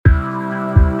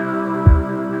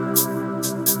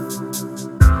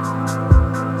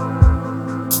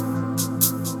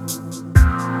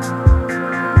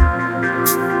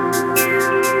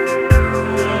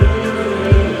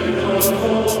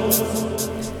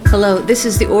Hello, this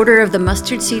is the Order of the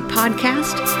Mustard Seed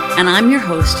podcast, and I'm your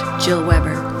host, Jill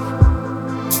Weber.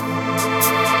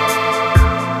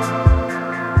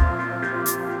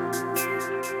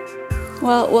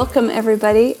 Well, welcome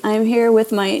everybody. I'm here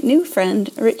with my new friend,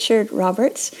 Richard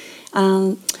Roberts.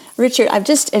 Richard, I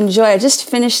just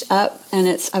finished up, and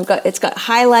it's got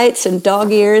highlights and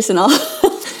dog ears and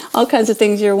all kinds of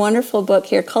things. Your wonderful book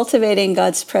here, Cultivating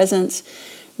God's Presence,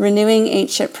 Renewing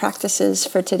Ancient Practices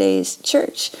for Today's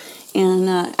Church. And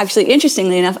actually,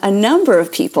 interestingly enough, a number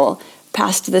of people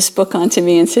passed this book on to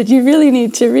me and said, you really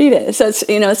need to read it. So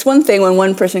it's one thing when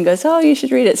one person goes, oh, you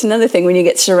should read it. It's another thing when you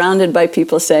get surrounded by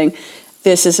people saying,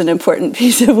 this is an important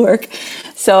piece of work.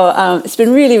 So it's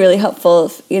been really, really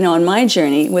helpful, on my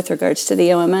journey with regards to the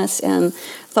OMS, and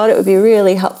thought it would be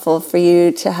really helpful for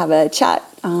you to have a chat,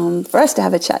 for us to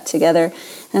have a chat together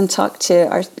and talk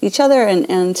to each other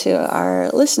and to our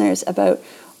listeners about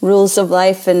rules of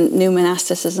life and new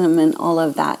monasticism and all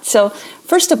of that. So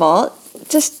first of all,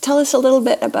 just tell us a little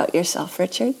bit about yourself,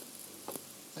 Richard.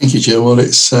 Thank you, Jill. Well,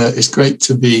 it's great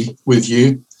to be with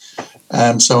you.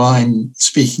 So I'm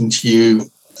speaking to you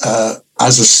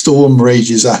as a storm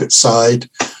rages outside.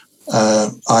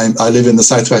 I live in the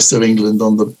southwest of England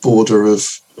on the border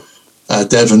of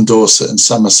Devon, Dorset and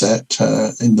Somerset,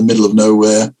 in the middle of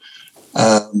nowhere.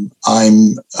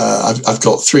 I've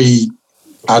got 3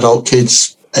 adult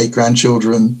kids, 8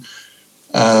 grandchildren.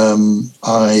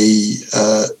 I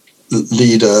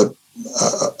lead a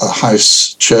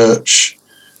house church,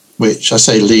 which I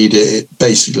say lead it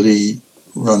basically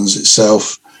runs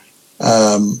itself.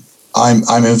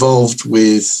 I'm involved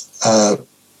with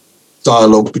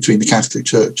dialogue between the Catholic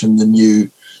Church and the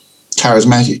new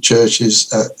charismatic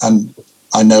churches, and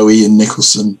I know Ian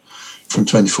Nicholson from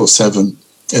 24/7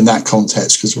 in that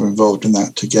context because we're involved in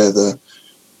that together.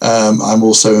 I'm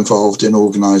also involved in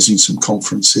organising some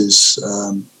conferences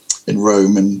in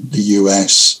Rome and the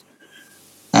US,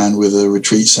 and with a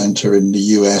retreat centre in the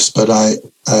US. But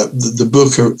the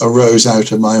book arose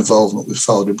out of my involvement with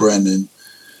Father Brennan,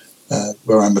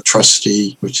 where I'm a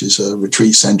trustee, which is a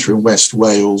retreat centre in West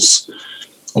Wales.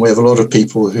 And we have a lot of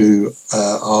people who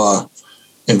are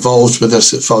involved with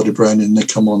us at Father Brennan. They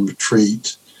come on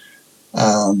retreat.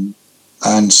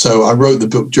 And so I wrote the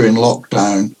book during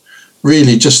lockdown,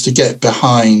 really just to get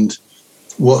behind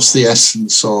what's the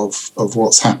essence of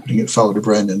what's happening at Father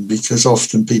Brennan, because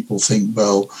often people think,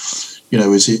 well,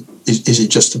 is it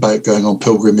just about going on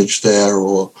pilgrimage there,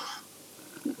 or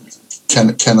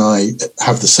can I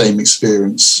have the same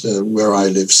experience where I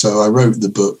live? So I wrote the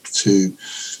book to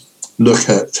look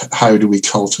at how do we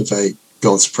cultivate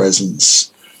God's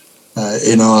presence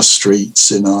in our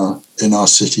streets, in our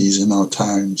cities, in our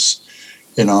towns,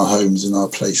 in our homes, in our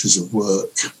places of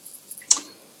work.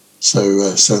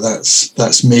 So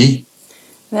that's me.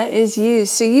 That is you.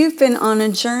 So you've been on a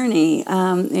journey,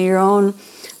 your own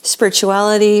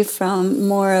spirituality from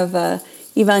more of a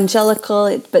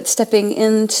evangelical, but stepping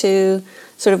into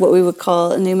sort of what we would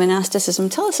call a new monasticism.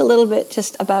 Tell us a little bit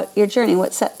just about your journey.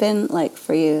 What's that been like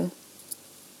for you?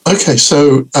 Okay,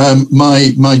 so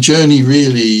my journey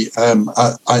really, I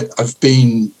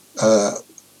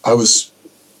was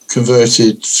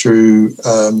converted through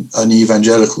an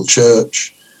evangelical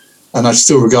church. And I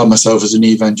still regard myself as an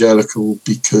evangelical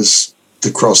because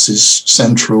the cross is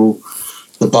central,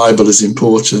 the Bible is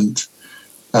important.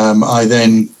 I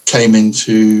then came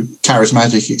into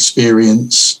charismatic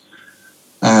experience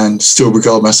and still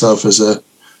regard myself as a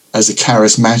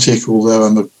charismatic, although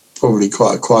I'm probably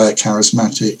quite a quiet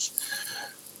charismatic.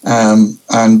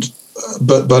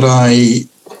 But I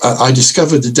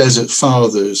discovered the Desert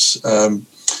Fathers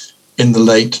in the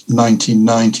late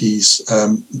 1990s.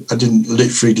 I didn't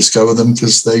literally discover them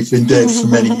because they've been dead for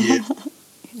many years.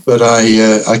 But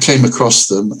I came across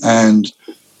them, and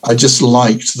I just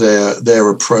liked their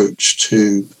approach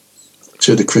to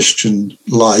the Christian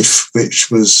life, which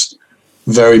was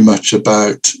very much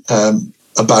about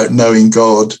knowing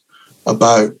God,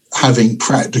 about having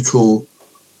practical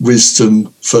wisdom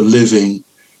for living,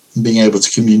 and being able to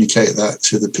communicate that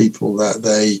to the people that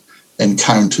they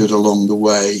encountered along the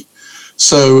way.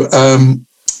 So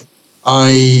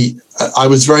I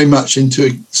was very much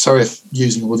into, sorry if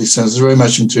using all these terms, very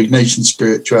much into Ignatian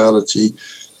spirituality.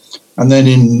 And then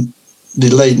in the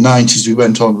late 90s, we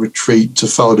went on retreat to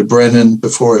Father Brennan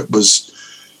before it was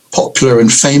popular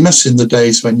and famous, in the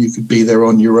days when you could be there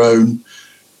on your own.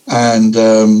 And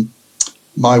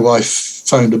my wife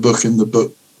found a book in the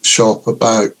bookshop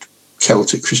about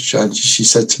Celtic Christianity. She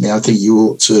said to me, I think you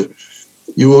ought to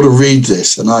read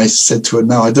this. And I said to her,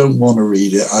 no, I don't want to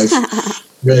read it. I've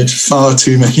read far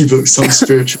too many books on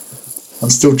spiritual. I'm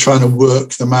still trying to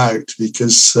work them out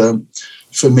because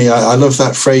for me, I love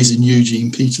that phrase in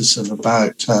Eugene Peterson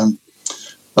about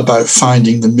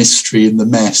finding the mystery in the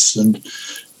mess. And,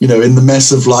 in the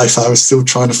mess of life, I was still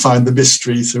trying to find the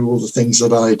mystery through all the things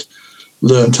that I'd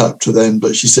learnt up to then.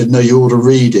 But she said, no, you ought to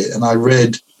read it. And I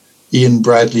read Ian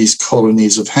Bradley's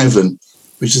Colonies of Heaven,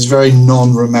 which is a very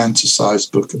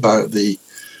non-romanticized book about the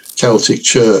Celtic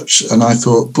Church. And I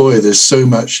thought, boy, there's so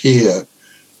much here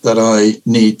that I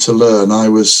need to learn.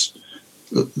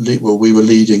 We were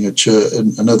leading a church,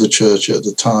 another church at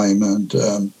the time, and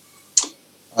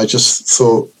I just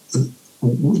thought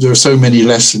there are so many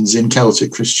lessons in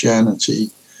Celtic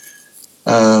Christianity.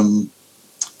 The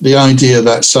idea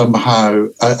that somehow,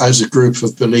 as a group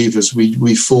of believers,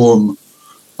 we form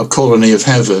a colony of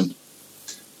heaven,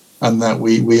 and that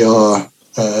we are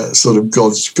sort of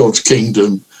God's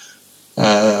kingdom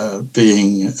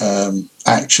being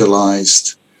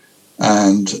actualized,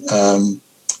 and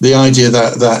the idea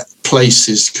that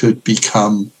places could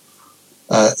become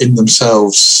in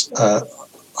themselves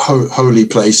holy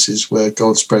places where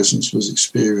God's presence was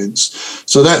experienced.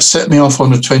 So that set me off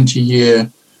on a 20-year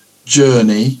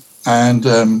journey. And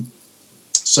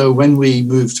so when we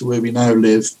moved to where we now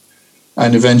live,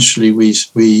 and eventually we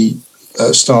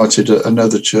started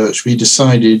another church, we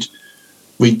decided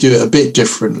we'd do it a bit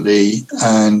differently,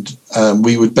 and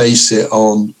we would base it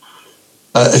on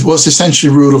it was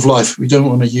essentially rule of life. We don't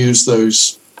want to use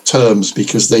those terms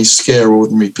because they scare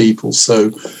ordinary people.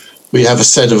 So we have a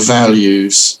set of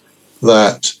values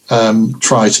that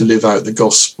try to live out the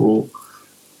gospel.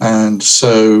 And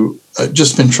so I've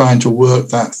just been trying to work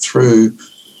that through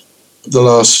the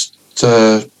last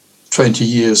 20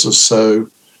 years or so.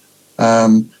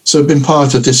 So I've been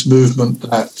part of this movement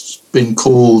that's been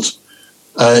called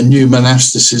New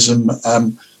Monasticism.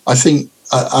 I think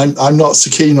I'm not so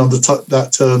keen on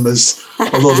that term as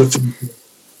a lot of people.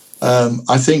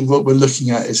 I think what we're looking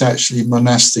at is actually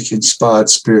monastic-inspired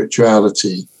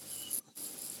spirituality.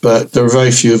 But there are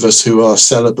very few of us who are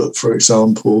celibate, for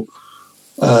example.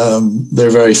 There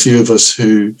are very few of us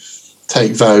who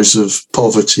take vows of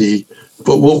poverty.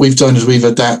 But what we've done is we've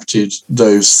adapted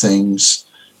those things,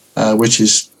 which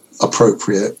is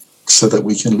appropriate, so that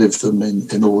we can live them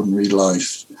in ordinary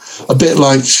life. A bit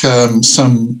like some,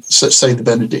 say, the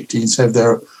Benedictines have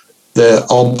their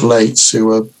oblates,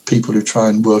 who are people who try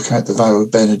and work out the vow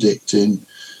of Benedict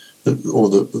or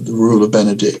the rule of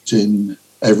Benedict in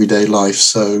everyday life.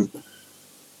 So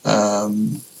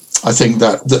I think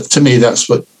that to me, that's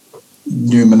what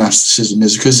New Monasticism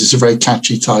is, because it's a very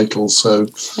catchy title. So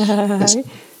it's going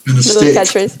to stick.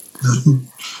 Catchphrase.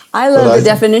 I love the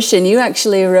definition. You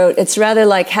actually wrote, it's rather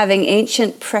like having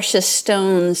ancient precious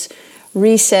stones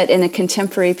reset in a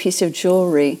contemporary piece of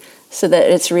jewelry so that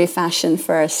it's refashioned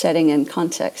for our setting and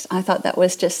context. I thought that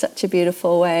was just such a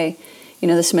beautiful way,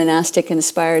 this monastic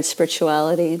inspired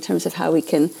spirituality in terms of how we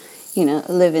can,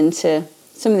 live into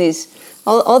some of these,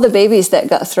 all the babies that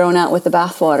got thrown out with the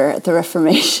bathwater at the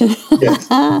Reformation. Yes.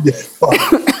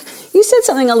 You said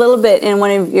something a little bit in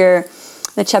one of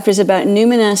the chapters about new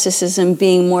monasticism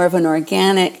being more of an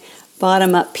organic,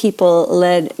 bottom-up,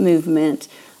 people-led movement.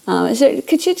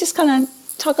 Could you just kind of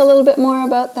talk a little bit more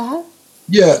about that?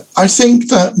 Yeah, I think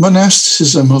that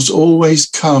monasticism has always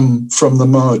come from the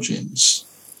margins.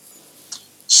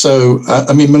 So,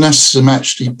 monasticism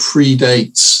actually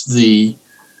predates the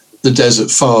Desert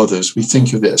Fathers. We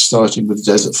think of it as starting with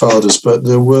the Desert Fathers, but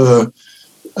there were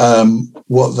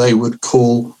what they would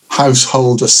call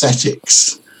household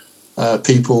ascetics,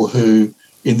 people who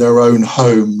in their own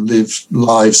home live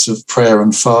lives of prayer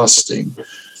and fasting,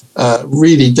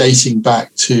 really dating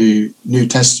back to New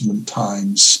Testament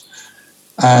times.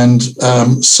 And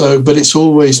but it's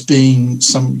always been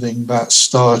something that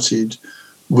started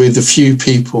with a few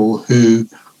people who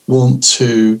want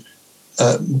to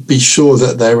be sure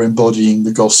that they're embodying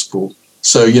the gospel.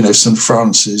 So, St.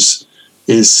 Francis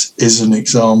is an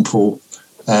example.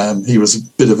 He was a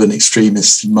bit of an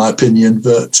extremist, in my opinion,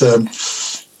 but so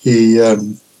he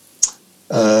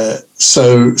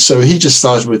just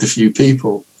started with a few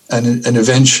people, and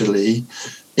eventually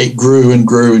it grew and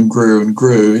grew and grew and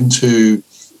grew into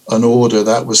an order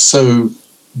that was so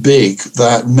big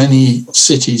that many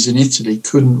cities in Italy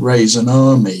couldn't raise an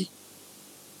army.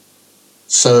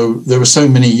 So there were so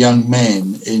many young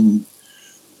men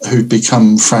who'd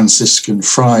become Franciscan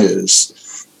friars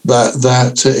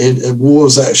that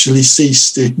wars actually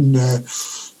ceased in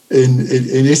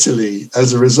Italy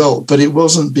as a result. But it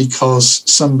wasn't because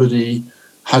somebody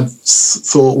had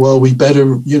thought, well, we better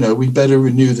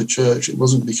renew the church. It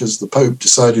wasn't because the Pope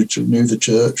decided to renew the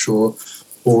church or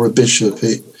a bishop.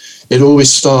 It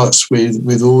always starts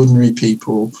with ordinary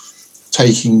people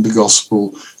taking the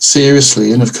gospel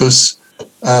seriously. And of course,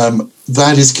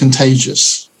 that is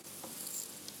contagious.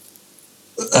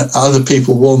 Other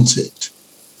people want it.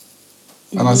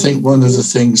 And I think one of the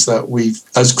things that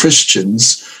as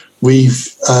Christians,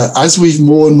 as we've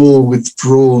more and more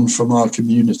withdrawn from our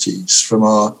communities, from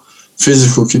our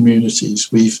physical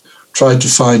communities, we've tried to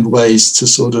find ways to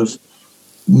sort of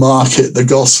market the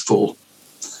gospel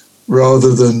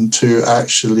rather than to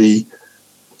actually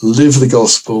live the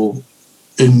gospel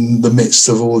in the midst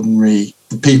of the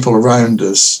people around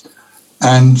us,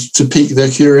 and to pique their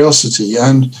curiosity.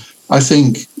 And I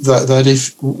think that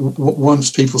if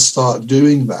once people start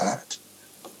doing that,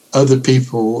 other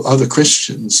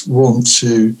Christians want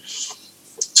to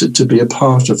be a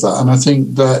part of that. And I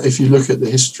think that if you look at the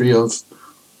history of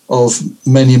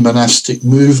many monastic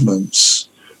movements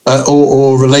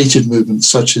or related movements,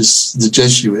 such as the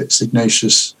Jesuits,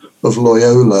 Ignatius of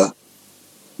Loyola,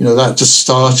 that just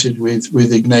started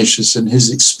with Ignatius and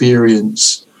his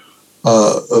experience,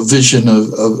 a vision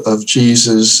of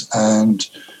Jesus, and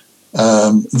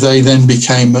they then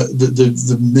became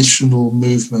the missional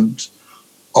movement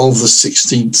of the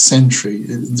 16th century.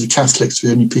 The Catholics were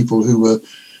the only people who were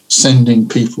sending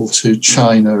people to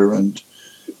China and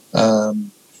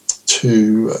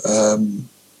to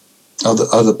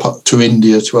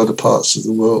India, to other parts of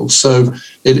the world. So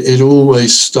it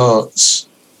always starts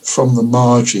from the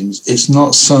margins. It's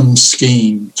not some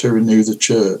scheme to renew the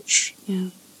church. Yeah,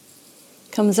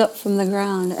 comes up from the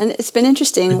ground, and it's been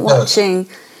interesting watching.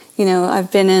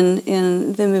 I've been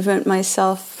in the movement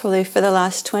myself probably for the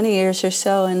last 20 years or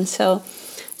so, and so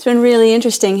it's been really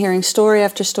interesting hearing story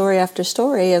after story after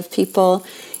story of people.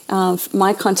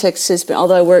 My context has been,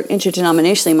 although I work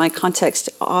interdenominationally, my context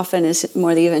often is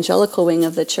more the evangelical wing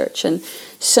of the church, and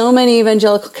so many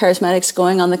evangelical charismatics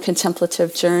going on the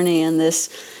contemplative journey, and this,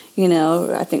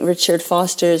 I think Richard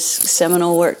Foster's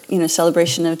seminal work,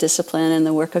 Celebration of Discipline, and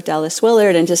the work of Dallas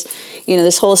Willard, and just,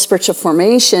 this whole spiritual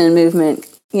formation movement,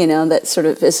 that sort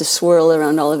of is a swirl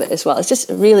around all of it as well. It's just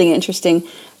a really interesting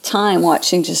time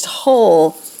watching just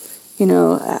whole,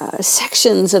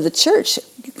 sections of the church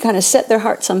kind of set their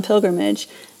hearts on pilgrimage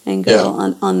and go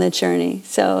on the journey.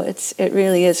 So it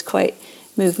really is quite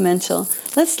movemental.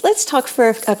 Let's talk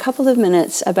for a couple of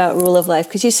minutes about rule of life,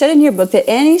 because you said in your book that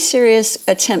any serious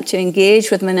attempt to engage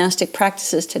with monastic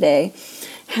practices today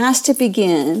has to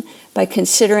begin by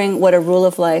considering what a rule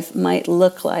of life might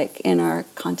look like in our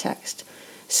context.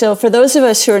 So for those of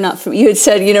us who are not, you had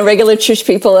said, regular church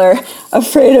people are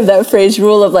afraid of that phrase,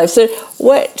 rule of life. So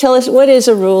tell us, what is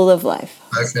a rule of life?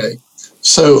 Okay.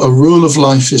 So a rule of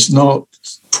life is not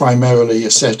primarily a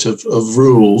set of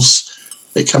rules.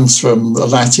 It comes from the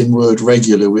Latin word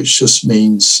regular, which just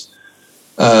means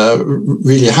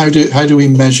really how do we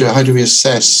measure, how do we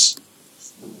assess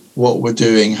what we're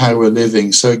doing, how we're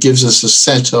living. So it gives us a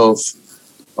set of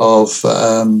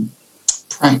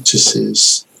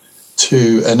practices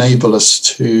to enable us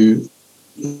to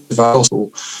live our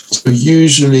gospel. So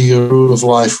usually a rule of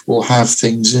life will have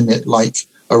things in it like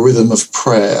a rhythm of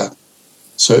prayer.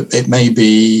 So it may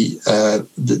be,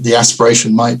 the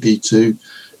aspiration might be to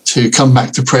come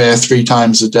back to prayer 3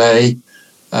 times a day.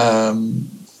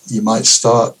 You might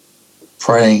start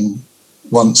praying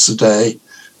once a day,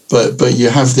 but you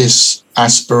have this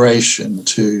aspiration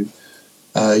to,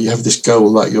 you have this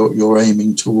goal that you're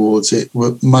aiming towards. It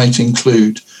might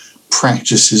include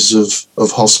practices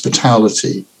of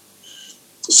hospitality.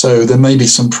 So there may be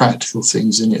some practical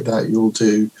things in it that you'll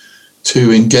do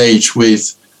to engage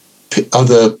with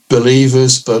other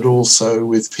believers, but also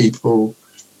with people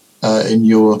in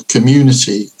your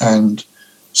community. And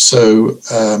so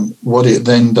what it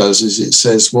then does is it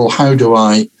says, well, how do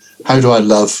I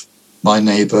love my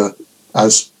neighbor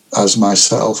as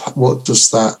myself? What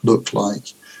does that look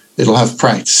like? It'll have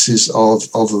practices of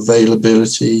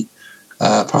availability,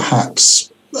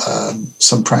 perhaps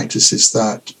some practices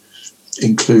that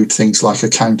include things like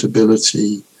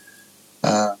accountability.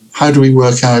 How do we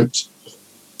work out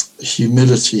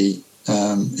humility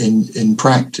in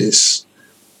practice?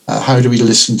 How do we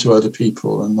listen to other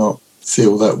people and not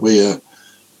feel that we're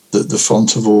the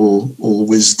font of all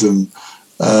wisdom?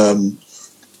 And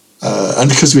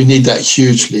because we need that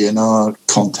hugely in our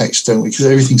context, don't we? Because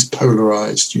everything's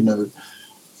polarized,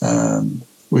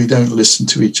 we don't listen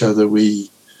to each other. We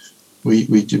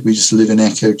just live in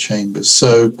echo chambers.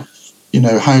 So,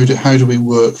 how do we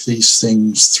work these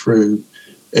things through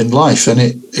in life? And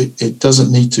it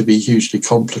doesn't need to be hugely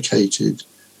complicated.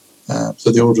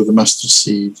 So the order of the mustard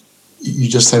seed, you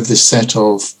just have this set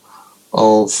of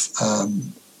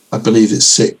I believe it's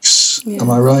 6. Yeah. Am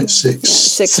I right?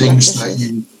 6 things that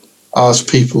you ask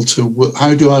people to work.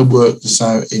 How do I work this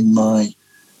out in my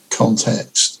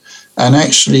context? And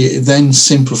actually it then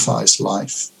simplifies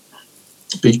life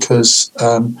because,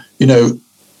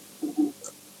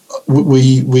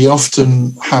 we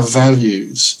often have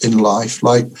values in life.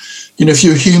 Like, if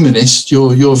you're a humanist,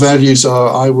 your values are,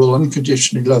 I will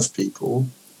unconditionally love people,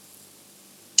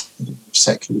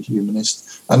 secular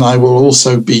humanist, and I will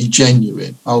also be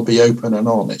genuine. I'll be open and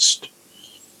honest.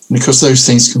 And because those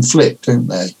things conflict, don't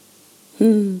they?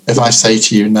 If I say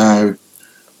to you now,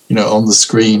 on the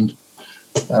screen,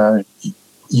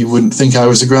 you wouldn't think I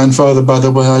was a grandfather by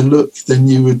the way I look, then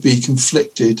you would be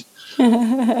conflicted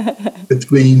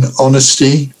between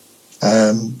honesty,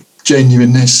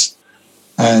 genuineness,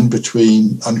 and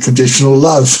between unconditional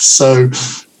love. So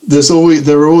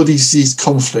there are all these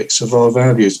conflicts of our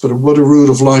values. But what a rule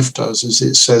of life does is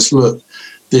it says, look,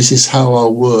 this is how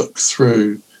I'll work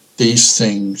through these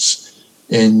things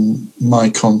in my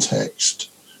context.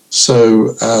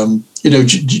 So,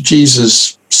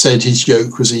 Jesus said his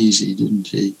yoke was easy, didn't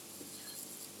he?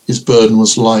 His burden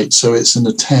was light. So it's an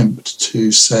attempt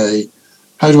to say,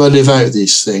 how do I live out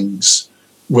these things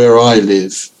where I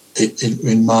live,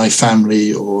 in my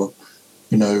family, or,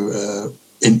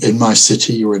 in my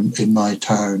city, or in my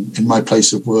town, in my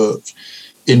place of work,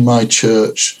 in my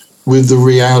church, with the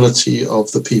reality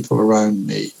of the people around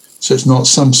me. So it's not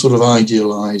some sort of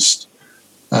idealized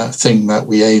thing that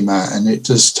we aim at, and it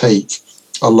does take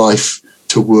a life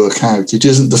to work out. It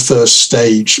isn't the first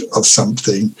stage of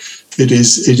something. It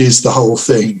is the whole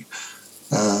thing.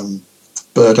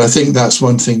 But I think that's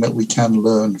one thing that we can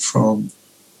learn from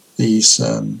these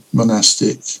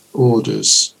monastic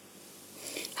orders.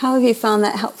 How have you found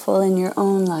that helpful in your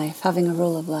own life, having a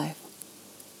rule of life?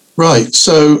 Right.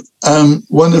 So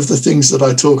one of the things that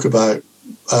I talk about,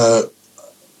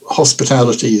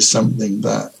 hospitality is something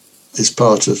that is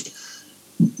part of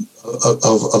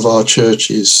our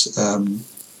church's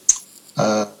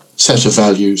set of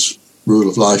values, rule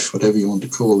of life, whatever you want to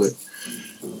call it.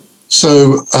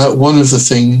 So one of the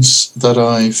things that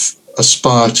I've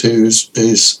aspired to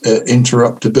is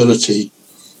interruptibility.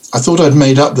 I thought I'd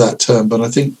made up that term, but I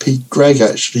think Pete Greig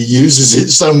actually uses it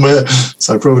somewhere,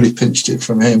 so I probably pinched it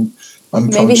from him.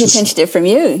 Maybe he pinched it from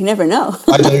you. You never know.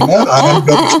 I don't know. I haven't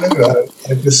got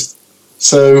a clue.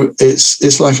 So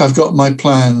it's like I've got my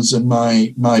plans and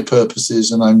my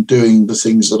purposes, and I'm doing the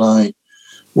things that I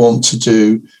want to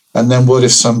do. And then what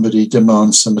if somebody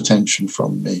demands some attention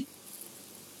from me?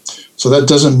 So that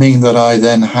doesn't mean that I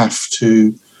then have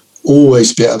to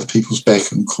always be at other people's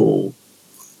beck and call.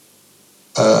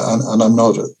 And I'm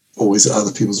not always at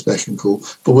other people's beck and call.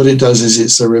 But what it does is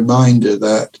it's a reminder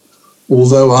that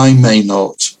although I may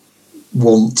not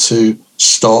want to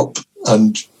stop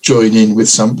and join in with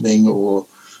something or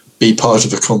be part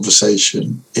of a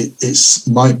conversation, it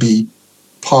might be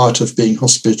part of being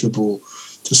hospitable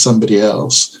to somebody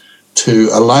else to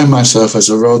allow myself as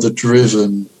a rather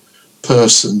driven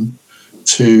person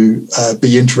to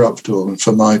be interruptible and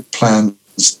for my plans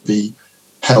to be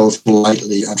held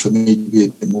lightly and for me to be a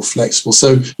bit more flexible.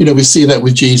 So, we see that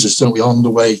with Jesus, don't we, on the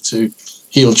way to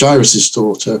heal Jairus'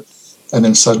 daughter, and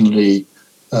then suddenly,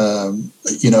 an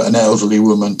elderly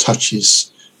woman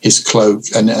touches his cloak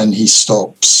and he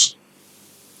stops.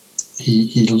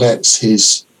 He lets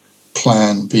his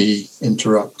plan be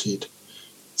interrupted.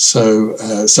 So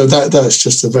that's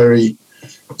just a very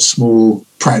small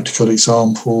practical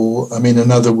example. I mean,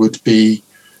 another would be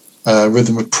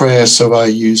rhythm of prayer. So I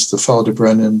use the Father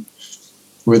Brennan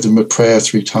rhythm of prayer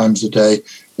 3 times a day.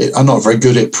 I'm not very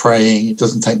good at praying. It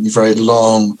doesn't take me very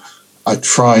long. I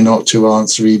try not to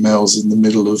answer emails in the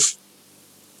middle of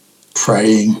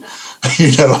praying.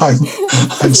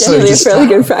 I'm so generally a fairly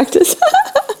good practice.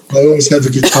 I always have a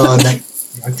guitar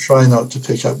next. I try not to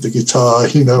pick up the guitar.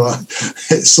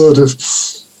 It's sort of,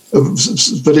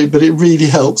 but it really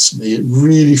helps me. It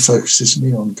really focuses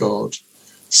me on God.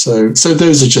 So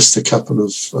those are just a couple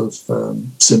of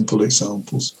simple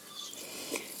examples.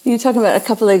 You talk about a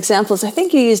couple of examples. I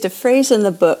think you used a phrase in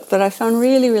the book that I found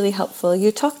really, really helpful.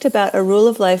 You talked about a rule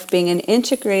of life being an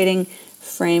integrating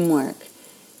framework.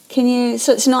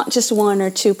 So it's not just 1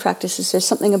 or 2 practices, there's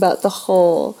something about the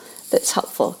whole that's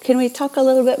helpful. Can we talk a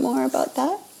little bit more about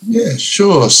that? Yeah,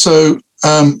 sure. So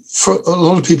for a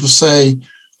lot of people say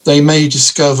they may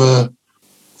discover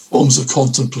forms of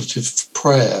contemplative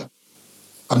prayer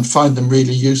and find them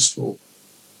really useful.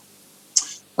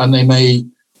 And they may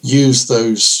use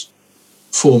those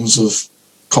forms of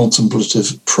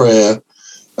contemplative prayer,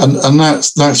 and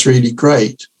that's really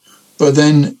great. But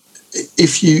then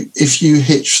if you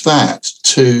hitch that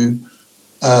to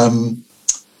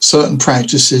certain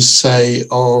practices, say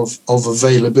of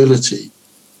availability,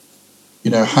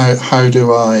 how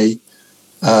do I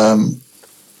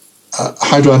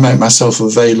how do I make myself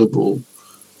available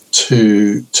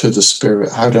to the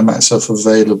Spirit? How do I make myself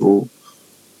available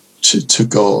to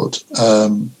God?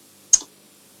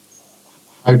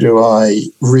 How do I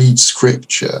read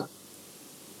Scripture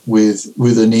with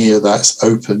an ear that's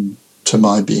open to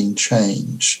my being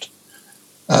changed?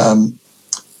 And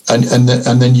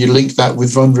then you link that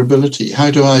with vulnerability.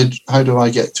 How do I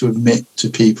get to admit to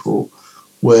people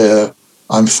where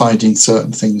I'm finding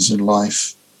certain things in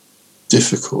life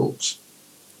difficult?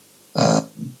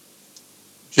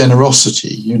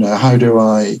 Generosity,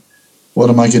 what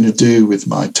am I going to do with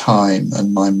my time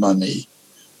and my money?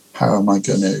 How am I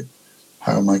going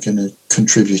to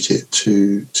contribute it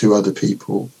to other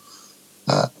people,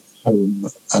 home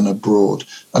and abroad?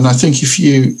 And I think if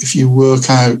you work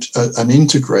out an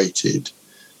integrated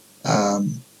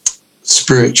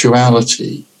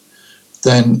spirituality,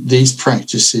 then these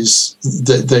practices,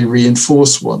 they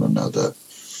reinforce one another.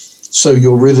 So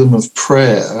your rhythm of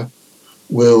prayer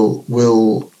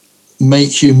will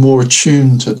make you more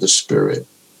attuned to the Spirit.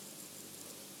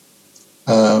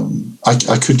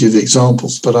 I could give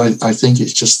examples, but I think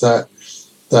it's just that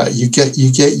you get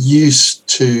used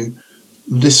to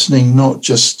listening not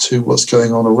just to what's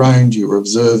going on around you or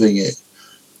observing it,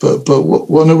 but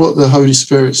wonder what the Holy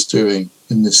Spirit's doing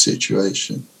in this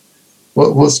situation.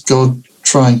 What's God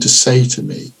trying to say to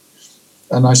me?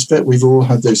 And I expect we've all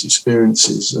had those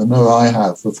experiences. I know I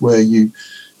have, of where you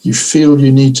feel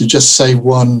you need to just say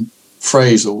one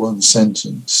phrase or one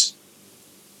sentence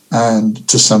and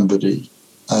to somebody.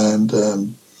 And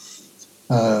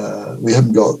we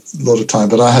haven't got a lot of time,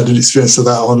 but I had an experience of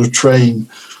that on a train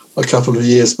a couple of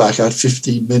years back. I had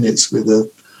 15 minutes with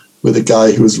a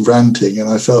guy who was ranting, and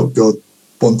I felt God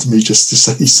wanted me just to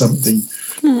say something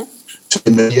to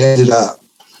him. And he ended up,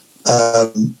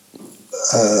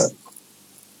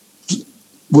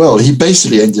 he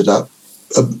basically ended up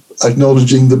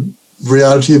acknowledging the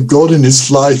reality of God in his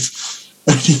life.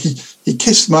 And he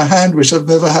kissed my hand, which I've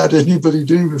never had anybody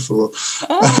do before.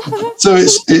 So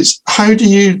it's how do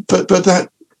you, but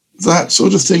that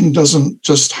sort of thing doesn't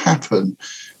just happen.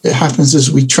 It happens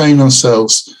as we train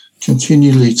ourselves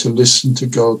continually to listen to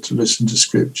God, to listen to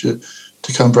Scripture,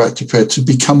 to come back to prayer, to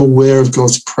become aware of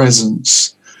God's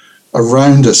presence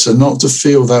around us, and not to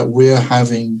feel that we're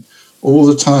having all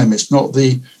the time. It's not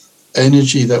the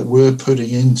energy that we're putting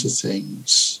into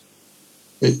things.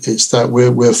 It's that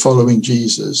we're following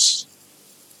Jesus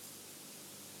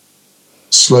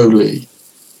slowly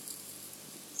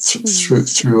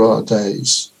through our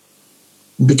days,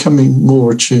 becoming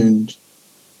more attuned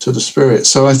to the Spirit.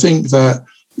 So I think that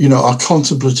our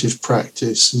contemplative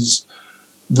practices,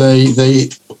 they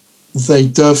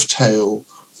dovetail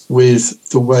with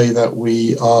the way that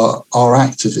we are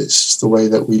activists, the way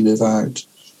that we live out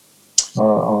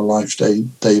our life day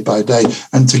by day.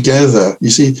 And together, you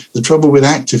see, the trouble with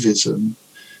activism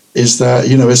is that,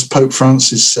 as Pope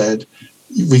Francis said,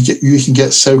 you can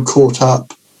get so caught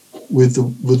up with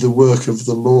the work of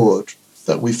the Lord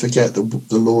that we forget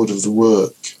the Lord of the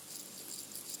work.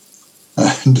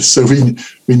 And so we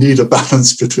need a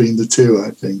balance between the two,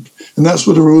 I think. And that's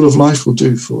what a rule of life will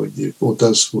do for you, or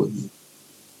does for you.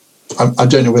 I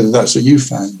don't know whether that's what you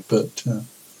found, but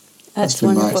that's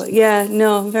wonderful. Yeah,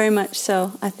 no, very much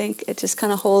so. I think it just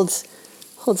kind of holds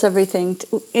everything.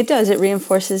 It does. It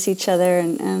reinforces each other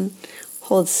and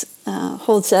holds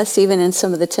us even in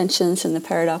some of the tensions and the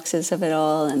paradoxes of it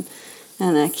all, and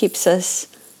keeps us.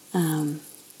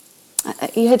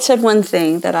 You had said one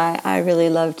thing that I really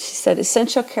loved. She said,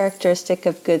 essential characteristic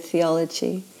of good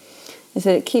theology is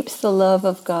that it keeps the love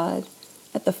of God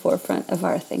at the forefront of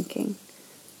our thinking.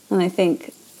 And I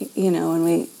think,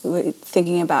 when we're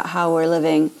thinking about how we're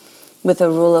living with a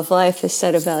rule of life, a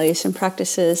set of values and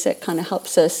practices that kind of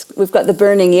helps us, we've got the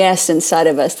burning yes inside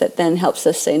of us that then helps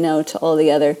us say no to all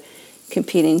the other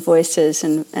competing voices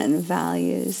and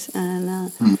values.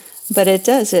 And but it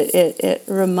does, it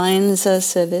reminds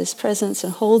us of his presence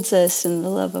and holds us in the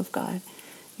love of God.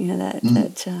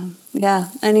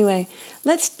 Anyway,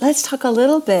 let's talk a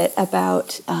little bit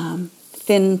about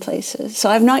thin places. So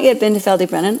I've not yet been to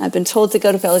Valdybrennan. I've been told to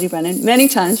go to Valdybrennan many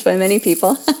times by many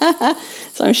people.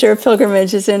 So I'm sure a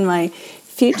pilgrimage is in my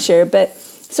future. But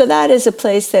so that is a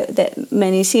place that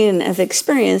many see and have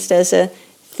experienced as a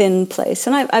thin place.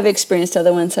 And I've experienced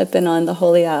other ones. I've been on the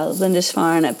Holy Isle of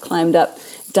Lindisfarne. I've climbed up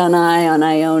Dunai on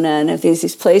Iona, and have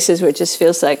these places where it just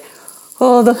feels like,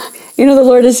 the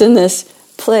Lord is in this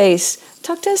place.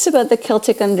 Talk to us about the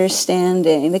Celtic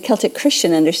understanding, the Celtic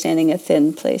Christian understanding of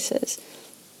thin places.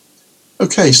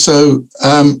 Okay, so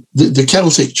the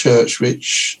Celtic Church,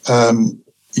 which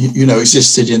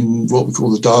existed in what we call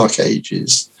the Dark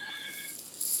Ages,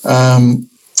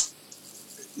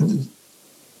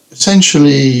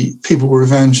 essentially people were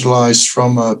evangelized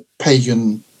from a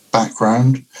pagan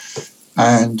background,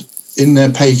 and in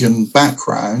their pagan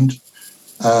background,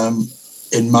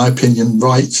 in my opinion,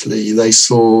 rightly, they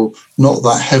saw not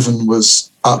that heaven was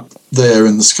up there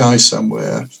in the sky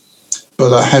somewhere, but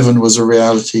that heaven was a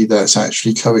reality that's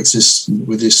actually coexistent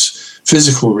with this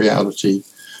physical reality.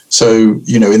 So,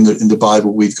 in the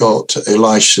Bible, we've got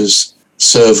Elisha's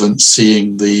servant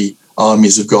seeing the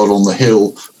armies of God on the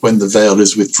hill when the veil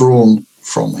is withdrawn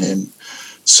from him.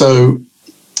 So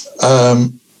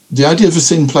the idea of a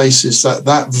thin place is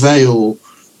that veil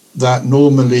that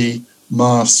normally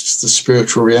masks the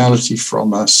spiritual reality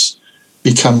from us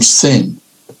becomes thin.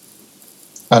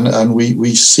 And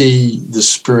we see the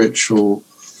spiritual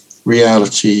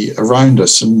reality around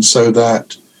us. And so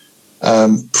that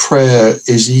prayer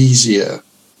is easier.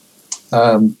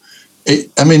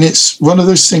 It's one of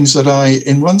those things that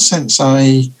in one sense,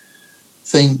 I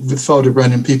think with Father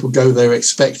Brennan, people go there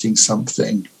expecting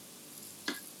something.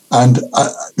 And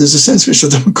there's a sense which I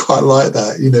don't quite like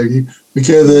that. We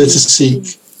go there to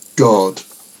seek God,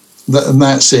 and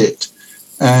that's it.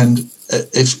 And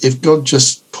if God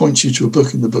just points you to a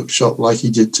book in the bookshop like he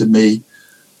did to me,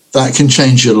 that can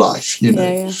change your life,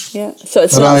 Yeah. So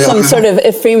it's not some sort of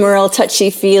ephemeral,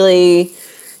 touchy-feely.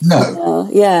 No.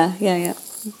 Yeah.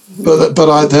 But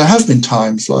there have been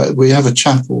times, like we have a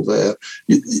chapel there.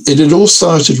 It had all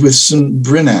started with St.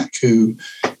 Brinac, who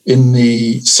in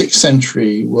the 6th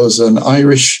century was an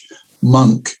Irish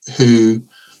monk who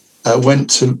went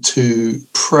to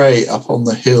pray up on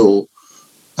the hill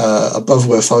above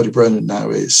where Father Brennan now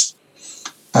is.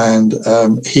 And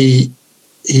he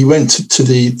went to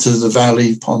the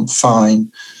valley Pont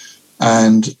Fine,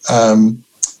 and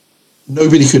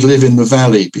nobody could live in the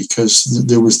valley because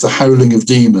there was the howling of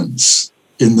demons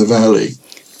in the valley.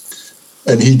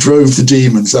 And he drove the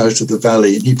demons out of the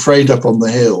valley, and he prayed up on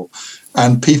the hill,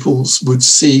 and people would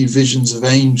see visions of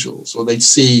angels, or they'd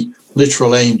see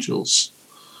literal angels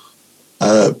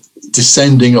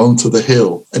descending onto the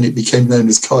hill, and it became known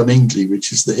as Carningley,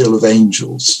 which is the Hill of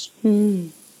Angels.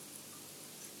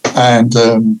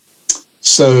 And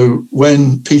so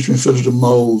when Peter and Phillida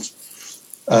Mould,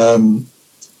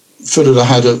 Phillida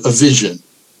had a vision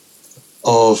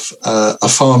of a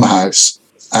farmhouse,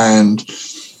 and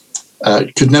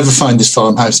could never find this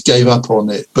farmhouse, gave up on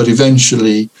it, but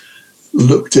eventually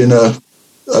looked in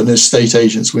an estate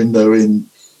agent's window in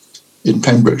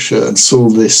Pembrokeshire and saw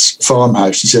this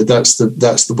farmhouse. He said, that's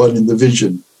the one in the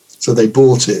vision. So they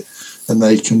bought it and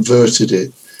they converted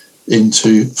it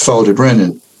into Father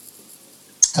Brennan.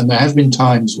 And there have been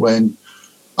times when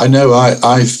I know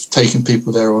I've taken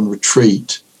people there on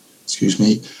retreat,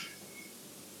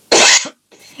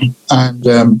 and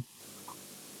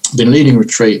been leading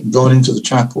retreat and gone into the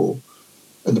chapel,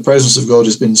 and the presence of God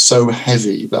has been so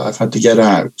heavy that I've had to get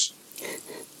out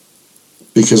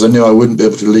because I knew I wouldn't be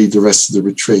able to lead the rest of the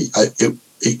retreat.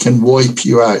 It can wipe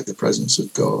you out, the presence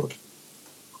of God.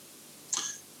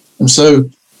 And so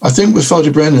I think with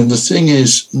Father Brennan, the thing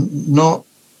is not,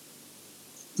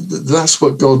 that's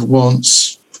what God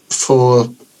wants for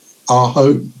our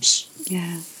homes.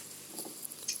 Yeah.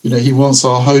 He wants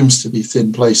our homes to be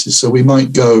thin places. So we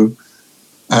might go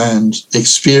and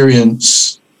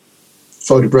experience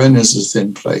Father Brennan as a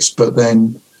thin place, but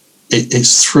then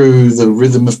it's through the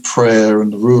rhythm of prayer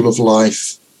and the rule of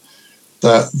life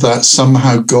that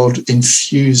somehow God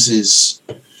infuses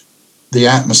the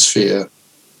atmosphere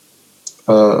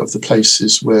of the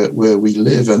places where we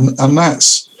live, and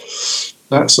that's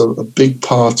a big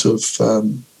part of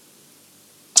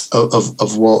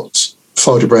what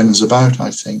Father Brennan's about.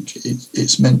 I think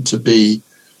it's meant to be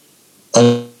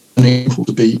unable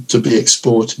to be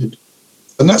exported,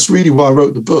 and that's really why I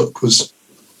wrote the book, was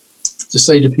to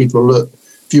say to people, look,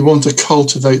 if you want to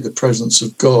cultivate the presence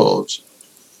of God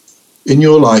in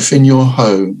your life, in your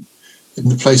home, in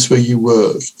the place where you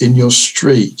work, in your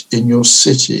street, in your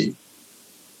city,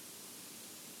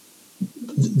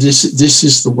 this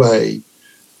is the way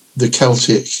the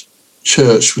Celtic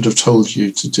Church would have told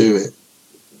you to do it.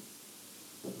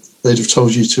 They'd have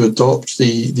told you to adopt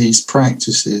these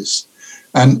practices,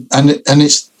 and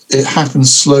it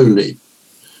happens slowly,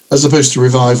 as opposed to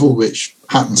revival, which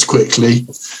happens quickly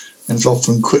and is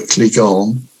often quickly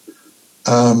gone.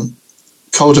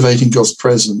 Cultivating God's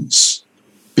presence,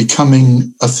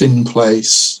 becoming a thin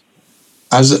place,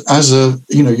 as a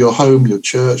your home, your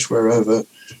church, wherever,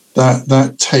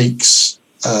 that takes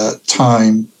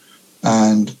time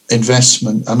and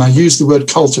investment. And I use the word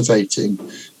cultivating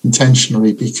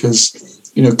intentionally because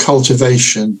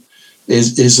cultivation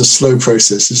is a slow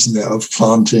process, isn't it, of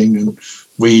planting and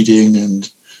weeding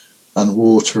and and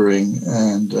watering.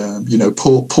 And,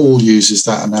 Paul uses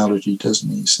that analogy, doesn't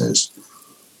he? He says,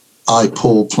 I,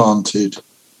 Paul, planted,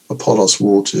 Apollos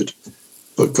watered,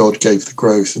 but God gave the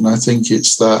growth. And I think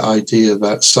it's that idea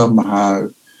that somehow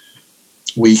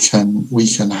we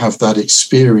can have that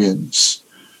experience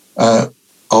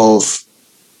of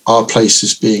our place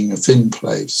as being a thin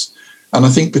place. And I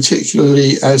think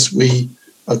particularly as we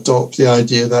adopt the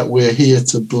idea that we're here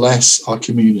to bless our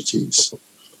communities,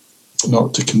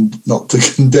 not to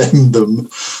condemn them,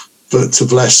 but to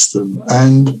bless them,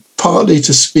 and partly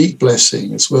to speak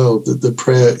blessing as well. The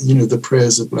prayer, the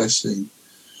prayers of blessing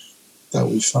that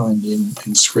we find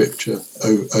in Scripture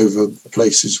over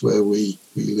places where we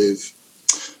live.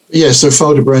 Yeah, so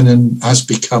Father Brennan has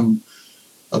become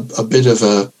a bit of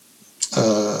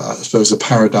I suppose, a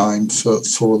paradigm for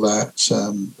that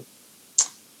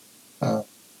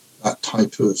that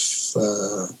type of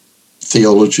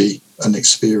theology and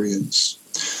experience.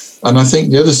 And I think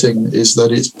the other thing is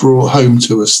that it's brought home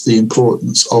to us the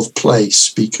importance of place,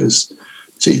 because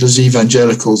particularly as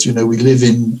evangelicals, we live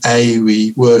in A,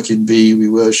 we work in B, we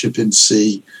worship in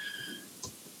C.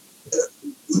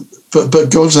 But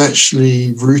God's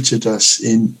actually rooted us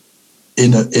in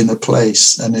a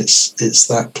place, and it's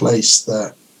that place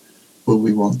that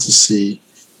we want to see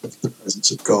the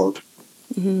presence of God.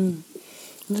 Mm-hmm.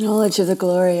 The knowledge of the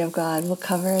glory of God will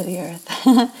cover the earth,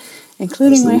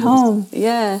 including my home.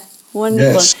 Yeah,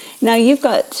 wonderful. Yes. Now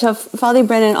so Father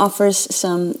Brennan offers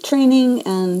some training,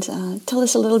 and tell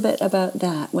us a little bit about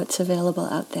that, what's available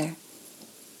out there.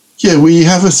 Yeah, we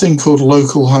have a thing called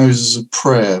Local Houses of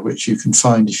Prayer, which you can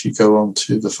find if you go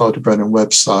onto the Father Brennan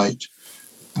website.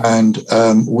 And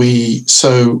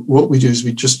what we do is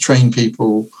we just train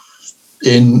people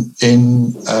in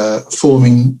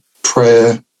forming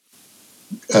prayer,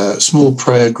 small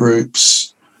prayer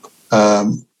groups,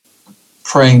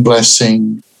 praying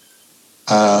blessing,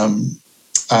 and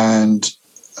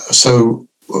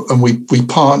we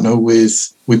partner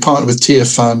with Tear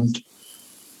Fund,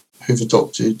 who've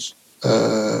adopted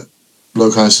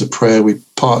Local Houses of Prayer. We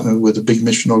partner with a big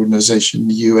mission organization in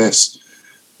the US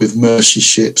with Mercy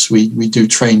Ships. We do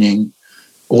training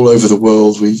all over the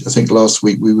world. I think last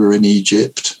week we were in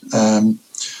Egypt. The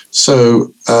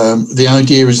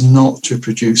idea is not to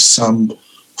produce some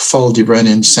Father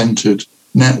Brennan-centered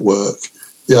network.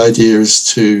 The idea is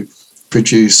to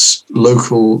produce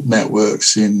local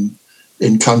networks in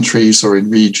countries or in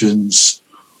regions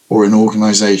or in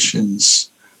organizations.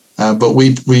 But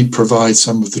we provide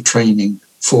some of the training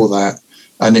for that,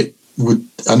 and it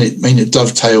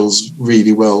dovetails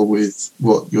really well with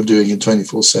what you're doing in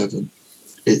 24/7.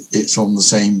 It's on the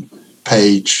same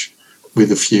page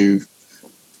with a few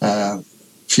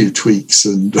tweaks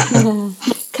and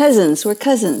cousins. We're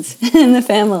cousins in the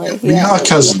family. We are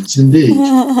cousins, indeed.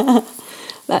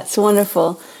 That's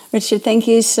wonderful. Richard, thank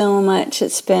you so much.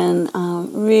 It's been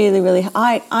really, really,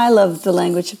 I love the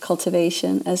language of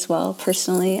cultivation as well,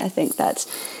 personally. I think that's,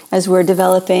 as we're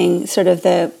developing sort of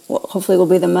hopefully will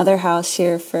be the mother house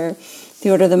here for the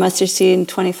Order of the Mustard Seed and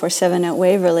 24/7 at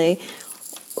Waverly.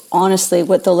 Honestly,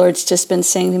 what the Lord's just been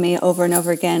saying to me over and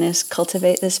over again is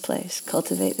cultivate this place,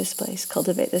 cultivate this place,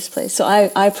 cultivate this place. So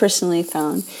I personally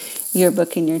found your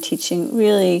book and your teaching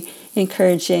really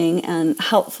encouraging and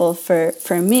helpful for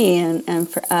me and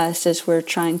for us as we're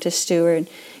trying to steward,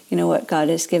 what God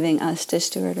is giving us to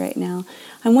steward right now.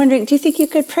 I'm wondering, do you think you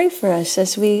could pray for us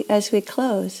as we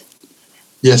close?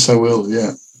 Yes, I will,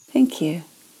 yeah. Thank you.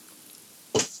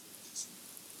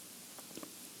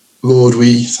 Lord,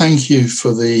 we thank you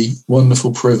for the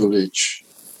wonderful privilege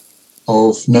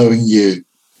of knowing you.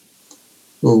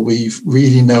 Lord, we've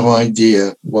really no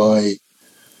idea why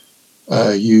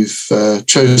you've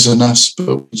chosen us,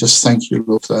 but we just thank you,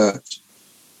 Lord, that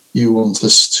you want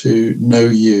us to know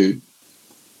you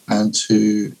and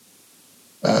to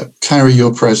carry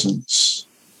your presence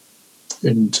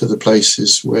into the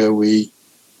places where we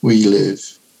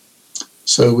live.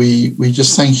 So we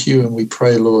just thank you, and we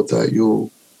pray, Lord, that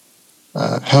you'll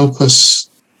help us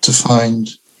to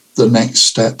find the next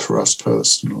step for us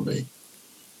personally.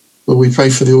 Lord, we pray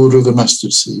for the Order of the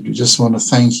Mustard Seed. We just want to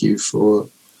thank you for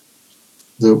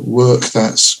the work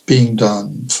that's being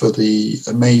done, for the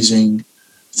amazing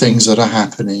things that are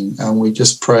happening, and we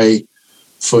just pray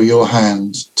for your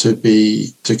hand to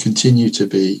continue to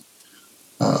be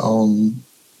on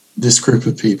this group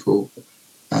of people,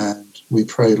 and we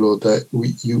pray, Lord, that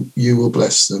you will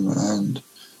bless them, and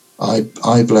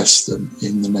I bless them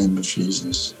in the name of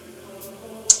Jesus.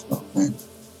 Amen.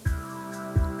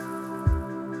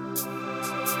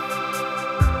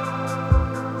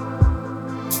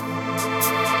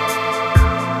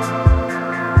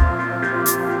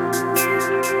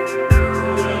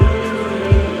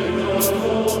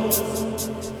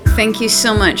 thank you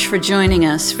so much for joining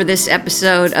us for this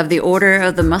episode of the Order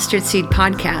of the Mustard Seed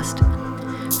podcast.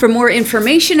 For more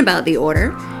information about the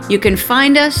Order, you can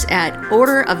find us at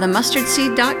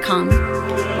orderofthemustardseed.com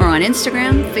or on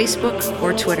Instagram, Facebook,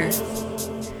 or Twitter.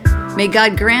 May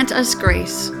God grant us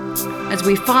grace as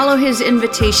we follow His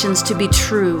invitations to be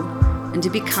true and to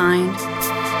be kind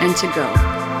and to go.